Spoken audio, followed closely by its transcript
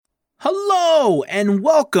Hello and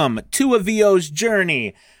welcome to A VO's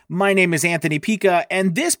Journey. My name is Anthony Pica,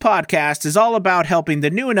 and this podcast is all about helping the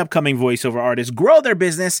new and upcoming voiceover artists grow their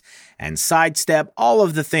business and sidestep all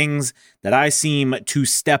of the things that I seem to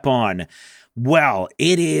step on. Well,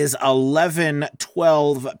 it is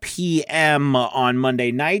 11:12 p.m. on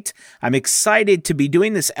Monday night. I'm excited to be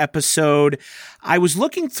doing this episode. I was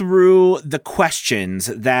looking through the questions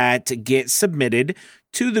that get submitted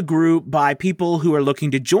to the group by people who are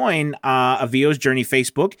looking to join A VO's Journey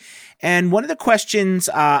Facebook. And one of the questions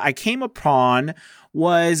I came upon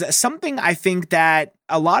was something I think that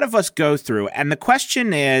a lot of us go through. And the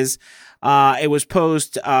question is, it was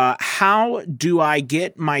posed, how do I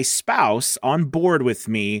get my spouse on board with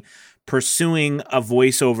me pursuing a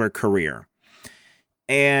voiceover career?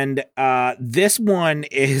 And this one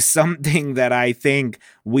is something that I think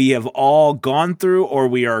we have all gone through or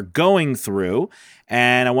we are going through.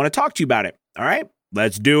 And I want to talk to you about it. All right,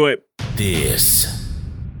 let's do it. This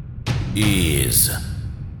is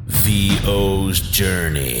VO's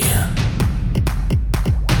Journey.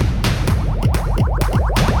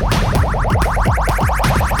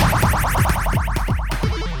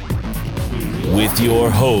 With your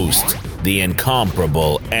host, the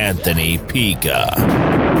incomparable Anthony Pica.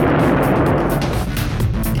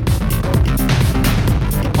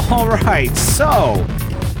 All right, so,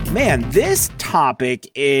 man, this topic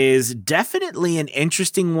is definitely an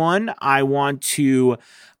interesting one. I want to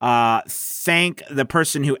thank the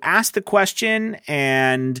person who asked the question,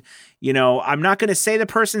 and I'm not going to say the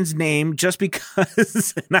person's name just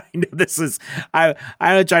because, and I know this is, I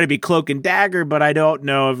don't try to be cloak and dagger, but I don't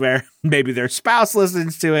know if maybe their spouse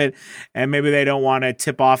listens to it, and maybe they don't want to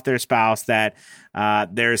tip off their spouse that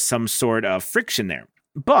there's some sort of friction there.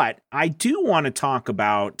 But I do want to talk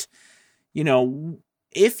about,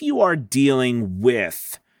 if you are dealing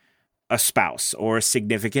with a spouse or a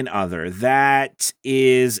significant other that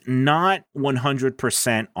is not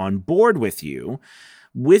 100% on board with you,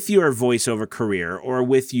 with your voiceover career, or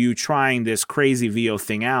with you trying this crazy VO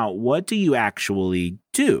thing out, what do you actually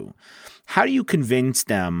do? How do you convince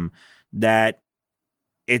them that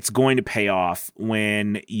it's going to pay off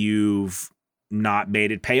when you've not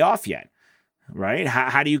made it pay off yet, right?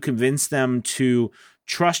 How do you convince them to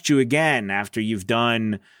trust you again after you've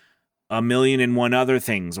done 1,000,001 other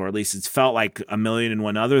things, or at least it's felt like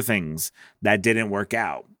 1,000,001 other things that didn't work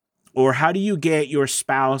out? Or how do you get your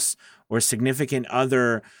spouse or significant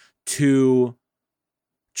other to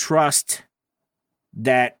trust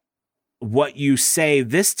that what you say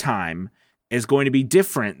this time is going to be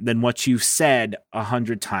different than what you've said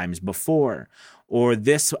 100 times before? Or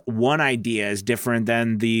this one idea is different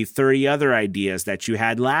than the 30 other ideas that you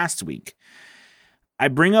had last week? I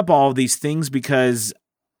bring up all of these things because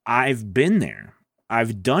I've been there.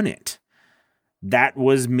 I've done it. That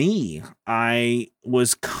was me. I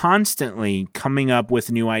was constantly coming up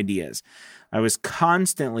with new ideas. I was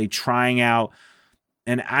constantly trying out,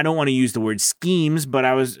 and I don't want to use the word schemes, but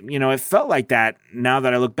I was, it felt like that. Now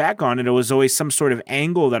that I look back on it, it was always some sort of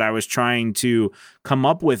angle that I was trying to come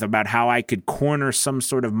up with about how I could corner some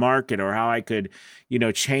sort of market, or how I could,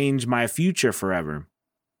 change my future forever.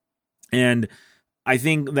 And I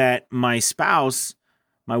think that my spouse,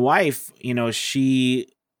 my wife, she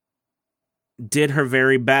did her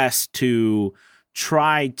very best to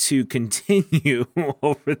try to continue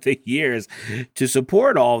over the years to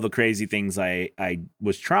support all the crazy things I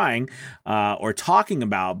was trying or talking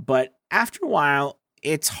about. But after a while,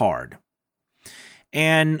 it's hard.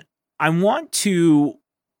 And I want to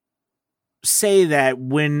say that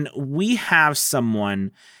when we have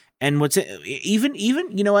someone, and even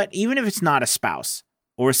if it's not a spouse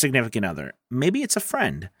or a significant other, maybe it's a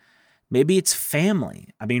friend. Maybe it's family.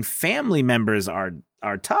 I mean, family members are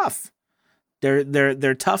tough.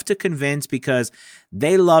 They're tough to convince because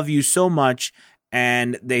they love you so much,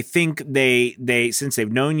 and they think they since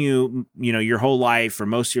they've known you, your whole life or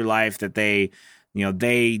most of your life, that they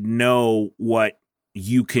know what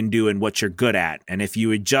you can do and what you're good at. And if you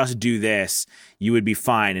would just do this, you would be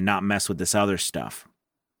fine and not mess with this other stuff.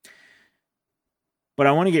 But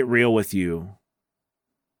I want to get real with you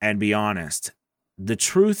and be honest. The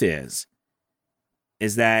truth is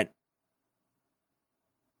that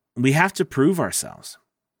we have to prove ourselves.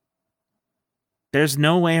 There's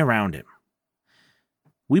no way around it.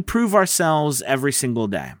 We prove ourselves every single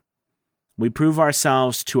day. We prove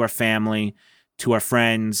ourselves to our family, to our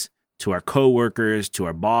friends, to our coworkers, to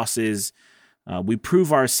our bosses. We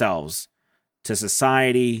prove ourselves to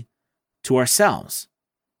society, to ourselves.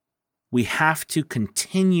 We have to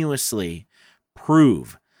continuously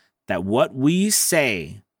prove that what we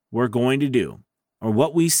say we're going to do, or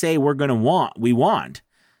what we say we're going to want,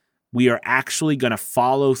 we are actually going to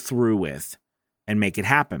follow through with and make it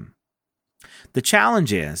happen. The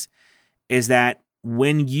challenge is that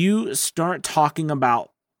when you start talking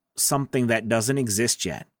about something that doesn't exist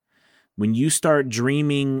yet, when you start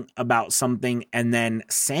dreaming about something and then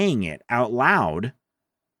saying it out loud,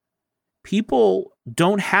 people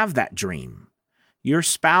don't have that dream. Your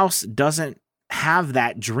spouse doesn't have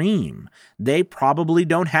that dream. They probably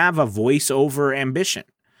don't have a voiceover ambition.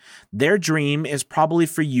 Their dream is probably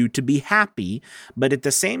for you to be happy, but at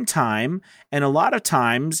the same time, and a lot of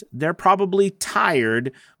times, they're probably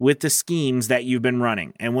tired with the schemes that you've been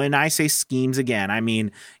running. And when I say schemes again, I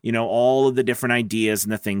mean, all of the different ideas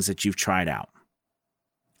and the things that you've tried out.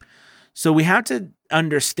 So we have to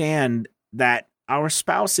understand that our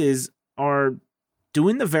spouses are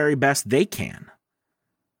doing the very best they can.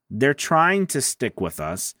 They're trying to stick with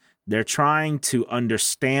us. They're trying to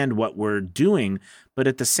understand what we're doing, but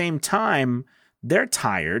at the same time, they're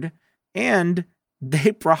tired and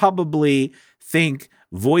they probably think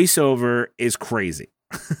voiceover is crazy.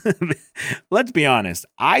 Let's be honest.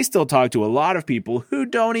 I still talk to a lot of people who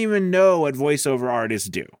don't even know what voiceover artists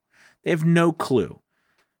do. They have no clue.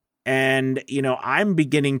 And, I'm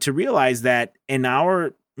beginning to realize that in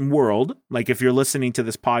our world, like if you're listening to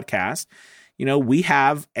this podcast, we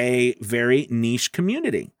have a very niche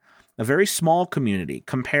community. A very small community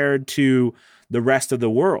compared to the rest of the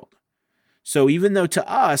world. So even though to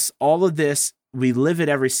us, all of this, we live it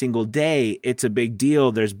every single day, it's a big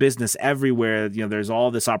deal. There's business everywhere. There's all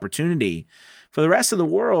this opportunity. For the rest of the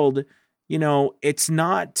world, it's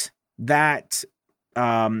not that,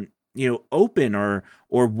 open or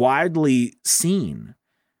widely seen.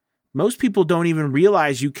 Most people don't even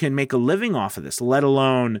realize you can make a living off of this, let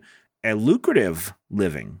alone a lucrative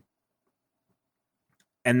living.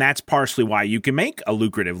 And that's partially why you can make a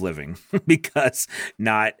lucrative living, because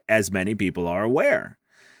not as many people are aware.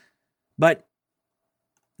 But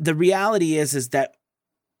the reality is that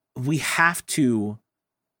we have to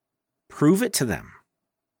prove it to them.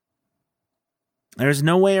 There's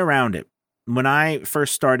no way around it. When I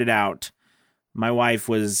first started out, my wife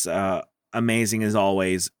was amazing as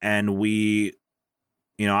always. And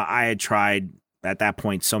I had tried at that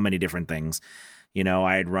point so many different things.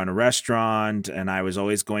 I had run a restaurant and I was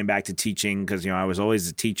always going back to teaching because, I was always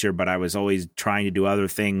a teacher, but I was always trying to do other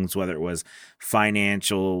things, whether it was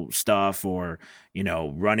financial stuff or,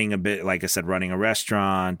 running a bit, like I said, running a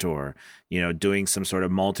restaurant or, doing some sort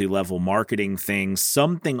of multi-level marketing thing,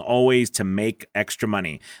 something always to make extra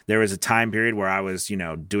money. There was a time period where I was,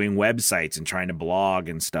 doing websites and trying to blog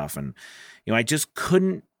and stuff. And, I just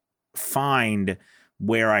couldn't find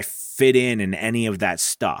where I fit in any of that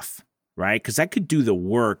stuff. Right? Because I could do the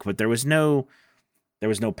work, but there was no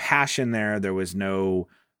passion there. There was no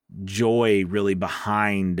joy really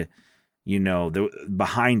behind,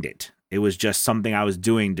 behind it. It was just something I was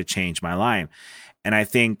doing to change my life. And I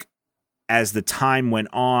think as the time went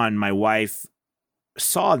on, my wife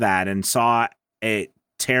saw that and saw it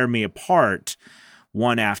tear me apart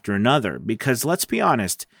one after another. Because let's be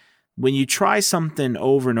honest, when you try something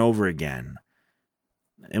over and over again,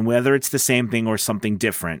 and whether it's the same thing or something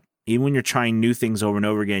different, even when you're trying new things over and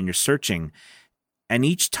over again, you're searching, and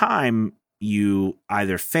each time you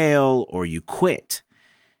either fail or you quit,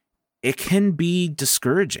 it can be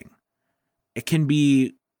discouraging. It can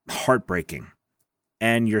be heartbreaking.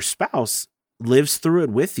 And your spouse lives through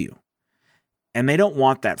it with you, and they don't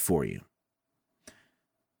want that for you.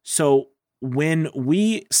 So when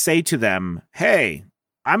we say to them, hey,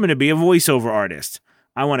 I'm going to be a voiceover artist.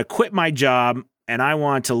 I want to quit my job and I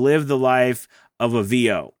want to live the life of a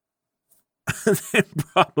VO. They're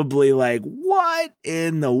probably like, what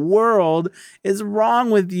in the world is wrong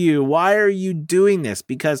with you? Why are you doing this?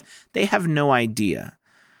 Because they have no idea.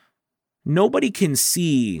 Nobody can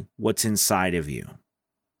see what's inside of you.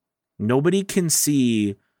 Nobody can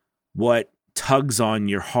see what tugs on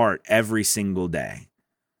your heart every single day.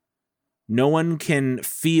 No one can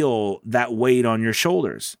feel that weight on your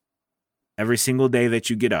shoulders every single day that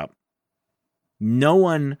you get up. No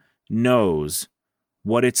one knows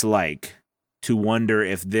what it's like to wonder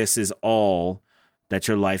if this is all that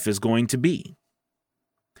your life is going to be.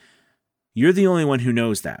 You're the only one who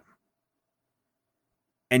knows that.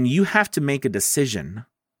 And you have to make a decision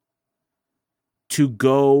to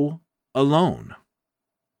go alone.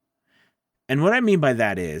 And what I mean by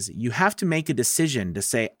that is you have to make a decision to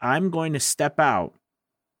say, I'm going to step out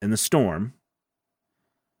in the storm.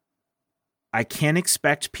 I can't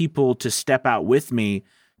expect people to step out with me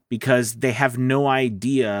because they have no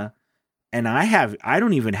idea. And I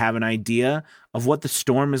don't even have an idea of what the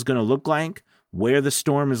storm is going to look like, where the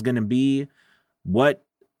storm is going to be, what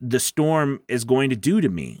the storm is going to do to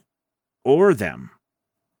me. or them.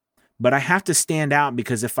 But I have to stand out,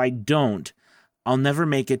 because if I don't, I'll never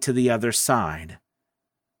make it to the other side.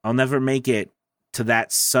 I'll never make it to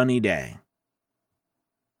that sunny day.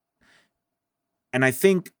 And I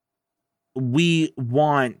think we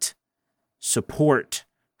want support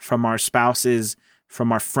from our spouses,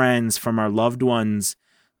 from our friends, from our loved ones,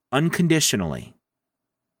 unconditionally.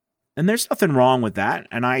 And there's nothing wrong with that.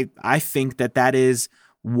 And I think that is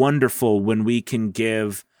wonderful when we can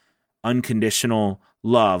give unconditional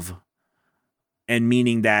love, and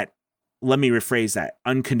meaning that, let me rephrase that,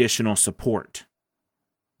 unconditional support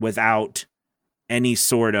without any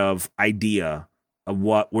sort of idea of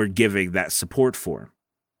what we're giving that support for.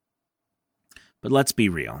 But let's be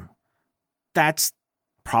real. That's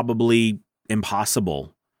probably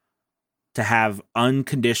impossible to have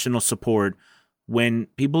unconditional support when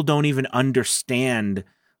people don't even understand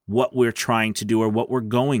what we're trying to do or what we're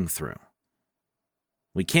going through.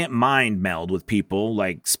 We can't mind meld with people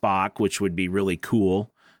like Spock, which would be really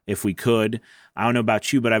cool if we could. I don't know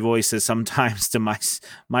about you, but I've always said sometimes to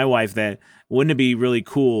my wife that wouldn't it be really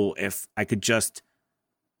cool if I could just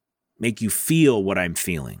make you feel what I'm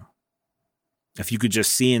feeling? If you could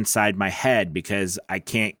just see inside my head, because I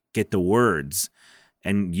can't get the words.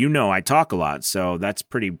 And I talk a lot, so that's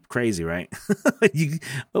pretty crazy, right?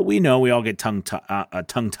 But we know we all get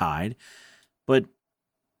tongue-tied. But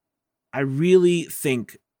I really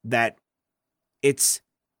think that it's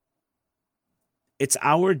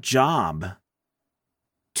our job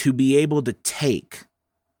to be able to take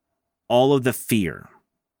all of the fear,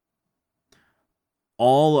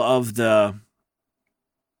 all of the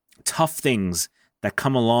tough things that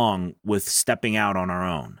come along with stepping out on our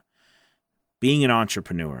own, being an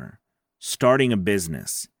entrepreneur, starting a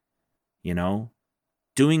business,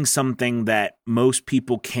 doing something that most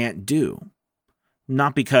people can't do.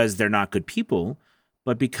 Not because they're not good people,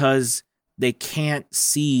 but because they can't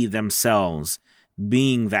see themselves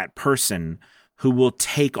being that person who will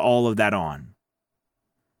take all of that on.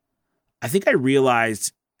 I think I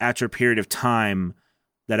realized after a period of time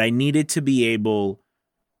that I needed to be able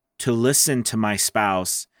to listen to my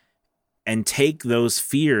spouse and take those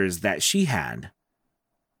fears that she had,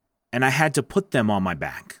 and I had to put them on my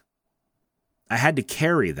back. I had to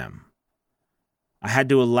carry them. I had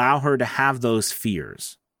to allow her to have those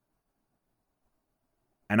fears.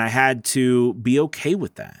 And I had to be okay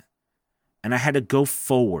with that. And I had to go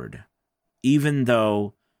forward, even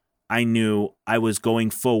though I knew I was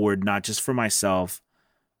going forward not just for myself,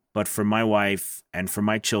 but for my wife and for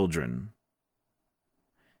my children.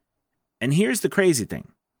 And here's the crazy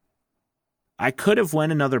thing. I could have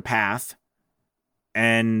went another path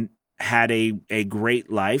and had a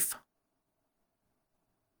great life,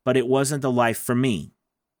 but it wasn't the life for me.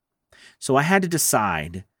 So I had to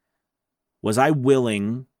decide, was I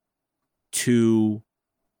willing to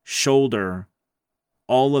shoulder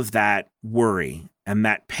all of that worry and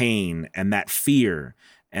that pain and that fear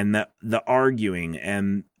and the arguing?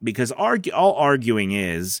 And because all arguing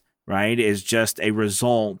is, right, is just a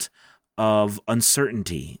result of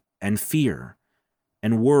uncertainty and fear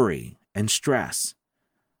and worry and stress.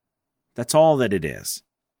 That's all that it is.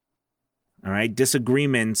 All right.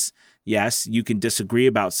 Disagreements. Yes, you can disagree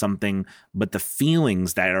about something, but the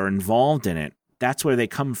feelings that are involved in it, that's where they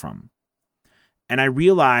come from. And I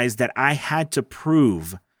realized that I had to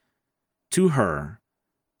prove to her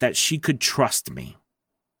that she could trust me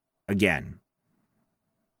again.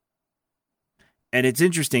 And it's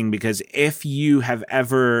interesting because if you have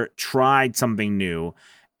ever tried something new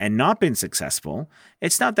and not been successful,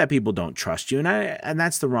 it's not that people don't trust you. And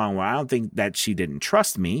that's the wrong way. I don't think that she didn't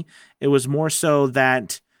trust me. It was more so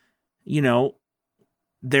that,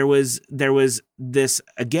 there was this,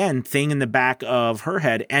 again, thing in the back of her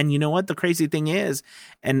head. And you know what? The crazy thing is,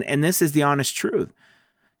 and this is the honest truth,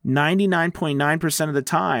 99.9% of the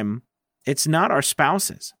time, it's not our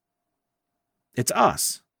spouses. It's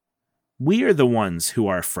us. We are the ones who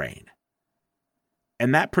are afraid.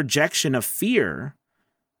 And that projection of fear,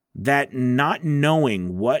 that not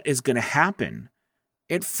knowing what is going to happen,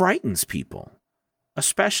 it frightens people,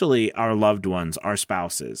 especially our loved ones, our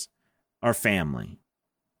spouses, our family,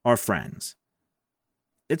 our friends.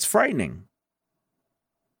 It's frightening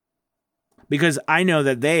because I know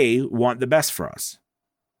that they want the best for us.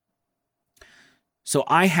 So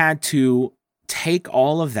I had to take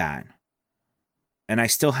all of that, and I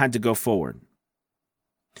still had to go forward.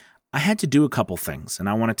 I had to do a couple things, and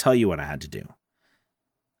I want to tell you what I had to do.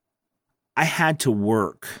 I had to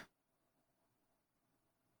work.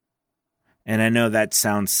 And I know that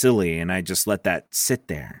sounds silly, and I just let that sit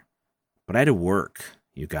there. But I had to work,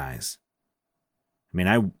 you guys. I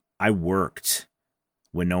mean, I worked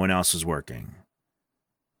when no one else was working.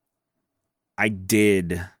 I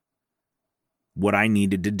did what I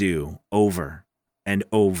needed to do over and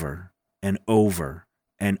over and over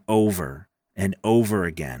and over and over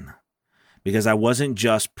again, because I wasn't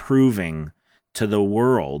just proving to the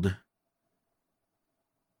world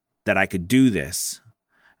that I could do this.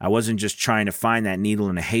 I wasn't just trying to find that needle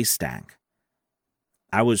in a haystack.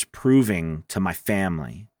 I was proving to my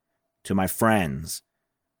family, to my friends,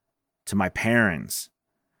 to my parents,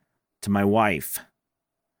 to my wife,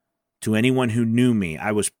 to anyone who knew me.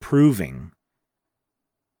 I was proving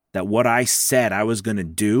that what I said I was going to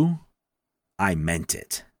do, I meant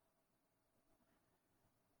it.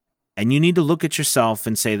 And you need to look at yourself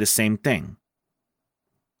and say the same thing.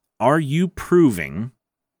 Are you proving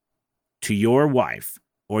to your wife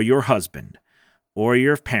or your husband or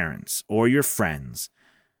your parents or your friends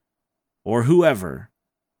or whoever,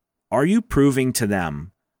 are you proving to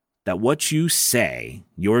them that what you say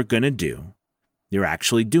you're going to do, you're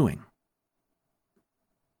actually doing?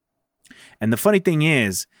 And the funny thing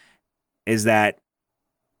is that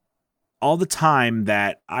all the time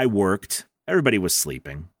that I worked, everybody was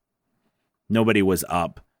sleeping. Nobody was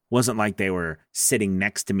up. Wasn't like they were sitting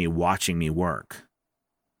next to me watching me work.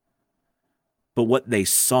 But what they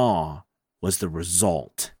saw was the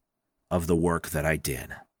result of the work that I did.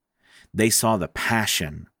 They saw the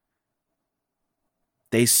passion.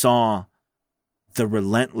 They saw the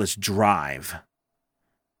relentless drive.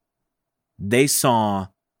 They saw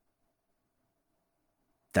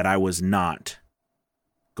that I was not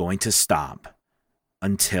going to stop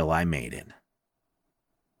until I made it.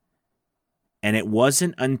 And it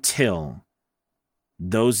wasn't until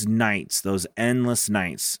those nights, those endless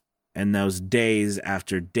nights, and those days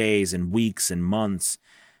after days and weeks and months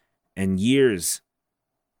and years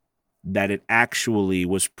that it actually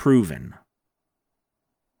was proven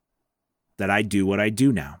that I do what I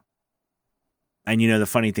do now. And the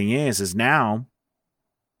funny thing is now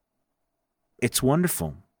it's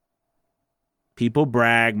wonderful. People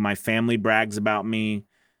brag. My family brags about me.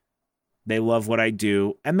 They love what I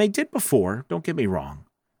do. And they did before. Don't get me wrong.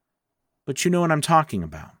 But you know what I'm talking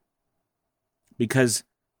about. Because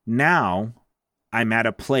now I'm at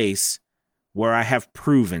a place where I have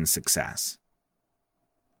proven success.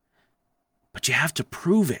 But you have to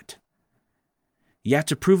prove it. You have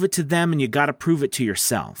to prove it to them, and you got to prove it to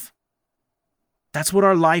yourself. That's what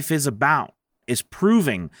our life is about, is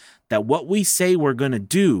proving that what we say we're going to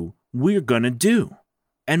do, we're going to do.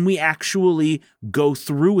 And we actually go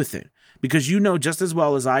through with it. Because just as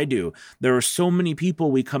well as I do, there are so many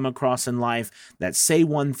people we come across in life that say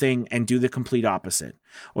one thing and do the complete opposite.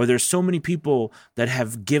 Or there's so many people that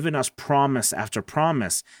have given us promise after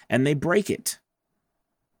promise and they break it.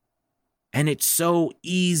 And it's so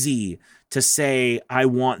easy to say, I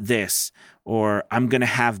want this, or I'm going to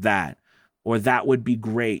have that, or that would be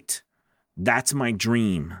great. That's my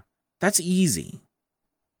dream. That's easy.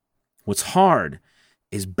 What's hard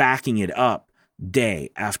is backing it up day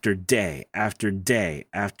after day after day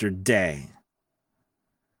after day.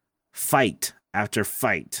 Fight after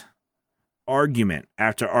fight. Argument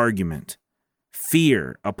after argument.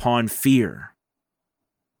 Fear upon fear.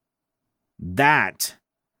 That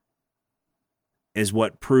is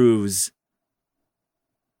what proves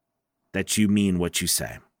that you mean what you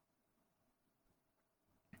say.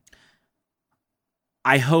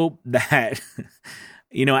 I hope that,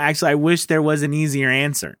 actually, I wish there was an easier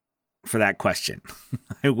answer for that question.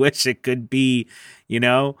 I wish it could be,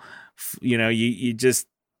 you just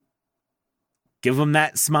give them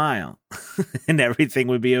that smile and everything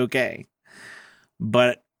would be okay.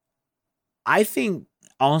 But I think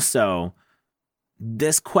also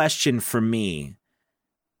this question for me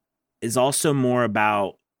is also more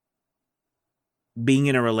about being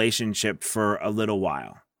in a relationship for a little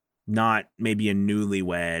while, not maybe a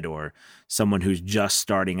newlywed or someone who's just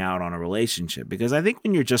starting out on a relationship. Because I think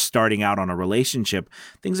when you're just starting out on a relationship,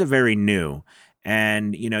 things are very new.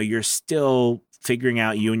 And, you're still figuring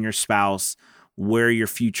out, you and your spouse, where your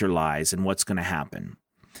future lies and what's going to happen.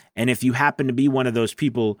 And if you happen to be one of those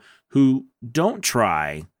people who don't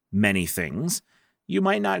try many things, you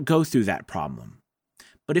might not go through that problem.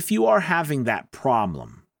 But if you are having that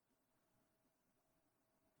problem,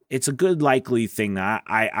 it's a good likely thing that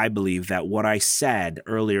I believe that what I said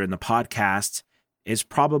earlier in the podcast is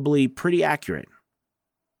probably pretty accurate.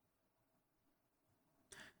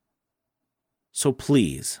 So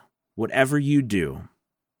please, whatever you do,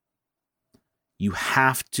 you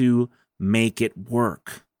have to make it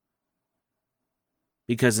work.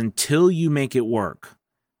 Because until you make it work,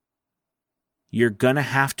 you're going to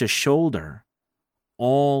have to shoulder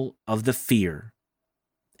all of the fear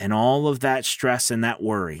and all of that stress and that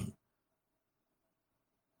worry,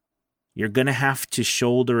 you're going to have to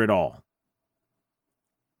shoulder it all.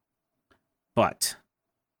 But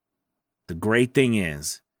the great thing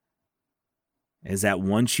is that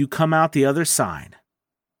once you come out the other side,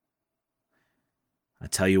 I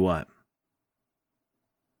tell you what,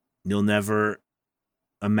 you'll never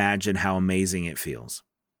imagine how amazing it feels.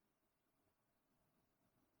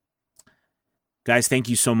 Guys, thank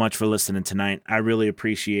you so much for listening tonight. I really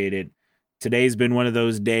appreciate it. Today's been one of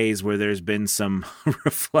those days where there's been some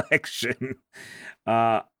reflection.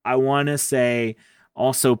 I want to say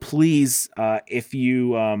also, please, if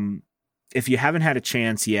you haven't had a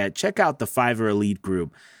chance yet, check out the Fiverr Elite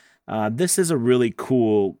group. This is a really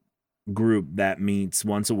cool group that meets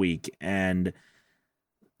once a week, and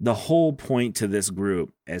the whole point to this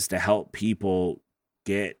group is to help people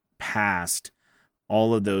get past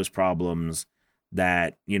all of those problems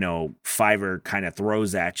that, Fiverr kind of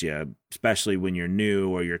throws at you, especially when you're new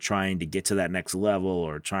or you're trying to get to that next level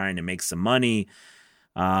or trying to make some money.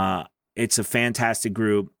 It's a fantastic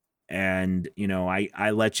group. And,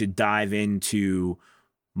 I let you dive into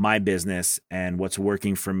my business and what's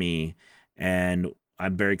working for me. And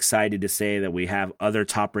I'm very excited to say that we have other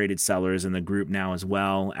top-rated sellers in the group now as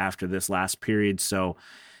well after this last period. So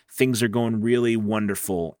things are going really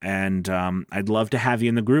wonderful, and I'd love to have you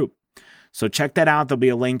in the group. So check that out. There'll be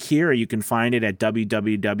a link here, or you can find it at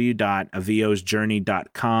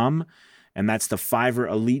www.aviosjourney.com, and that's the Fiverr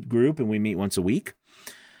Elite group, and we meet once a week.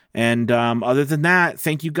 And other than that,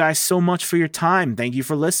 thank you guys so much for your time. Thank you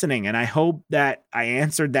for listening, and I hope that I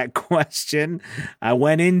answered that question. I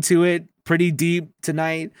went into it pretty deep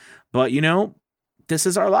tonight, but this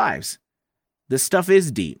is our lives. This stuff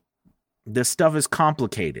is deep. This stuff is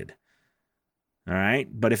complicated. All right.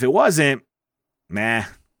 But if it wasn't, it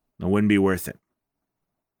wouldn't be worth it.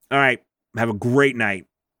 All right. Have a great night.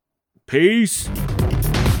 Peace.